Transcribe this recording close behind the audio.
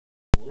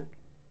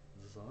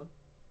on.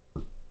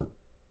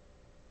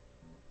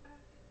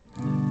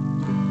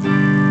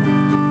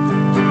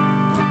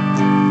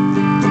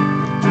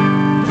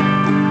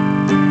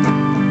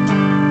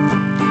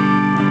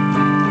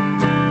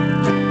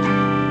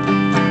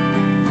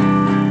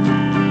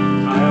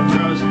 Hi, I'm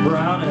Travis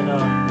Brown, and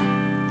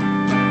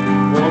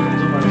welcome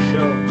to my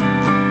show.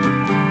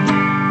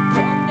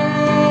 One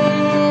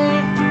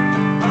day,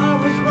 I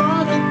was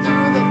running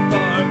through the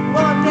park.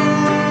 One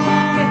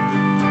day,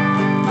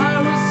 I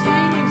was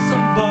eating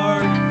some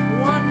bark.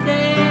 One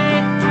day,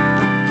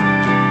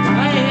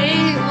 I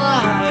hate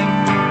life.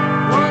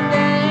 One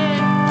day,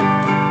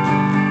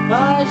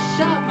 I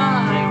shot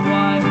my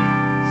wife.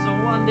 So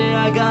one day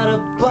I got a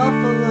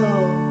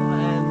buffalo,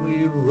 and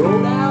we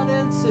rode out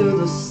into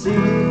the sea.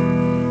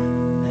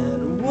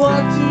 And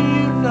what do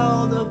you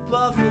know, the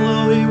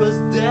buffalo, he was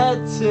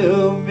dead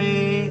to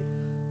me.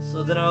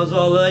 So then I was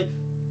all like,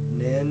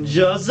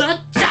 ninjas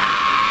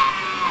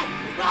attack!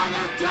 Run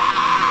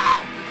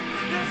attack!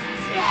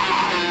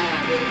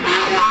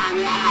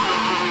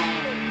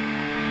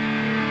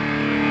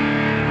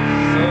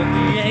 So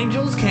the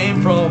angels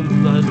came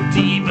from the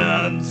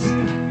demons,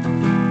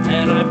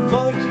 and I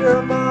fucked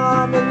your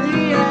mom in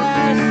the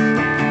ass.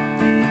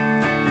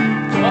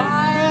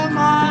 Why am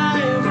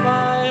I in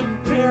my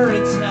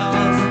parents'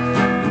 house?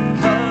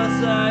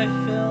 'Cause I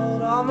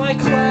failed all my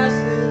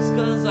classes,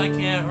 'cause I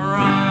can't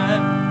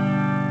rhyme.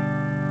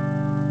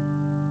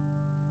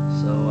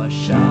 So I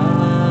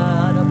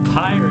shot a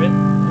pirate,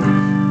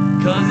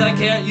 'cause I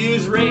can't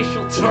use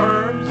racial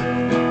terms.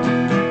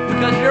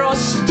 Because you're all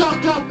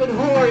stuck up and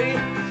hoary.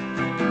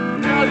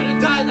 You're all gonna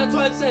die, that's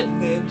why I said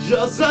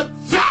ninjas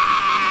attack!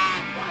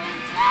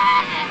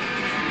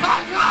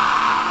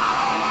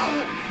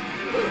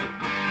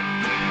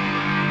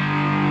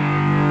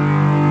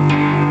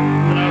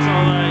 And I was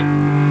all like,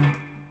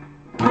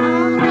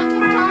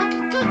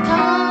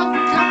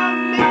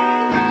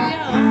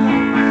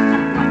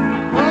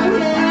 oh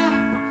yeah,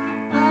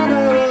 I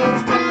know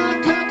it's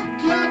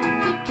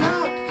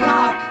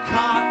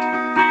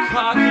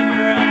cock in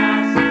your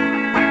ass.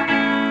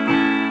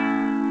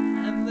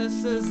 And this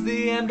is the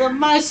end of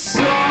my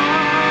song.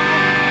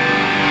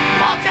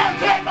 One, two,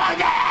 three, four,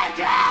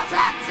 ninjas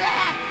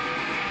attack!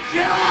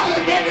 Kill all the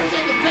niggers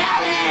in the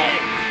valley!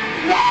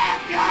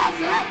 Ninjas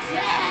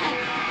attack!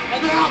 And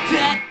they're all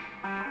dead!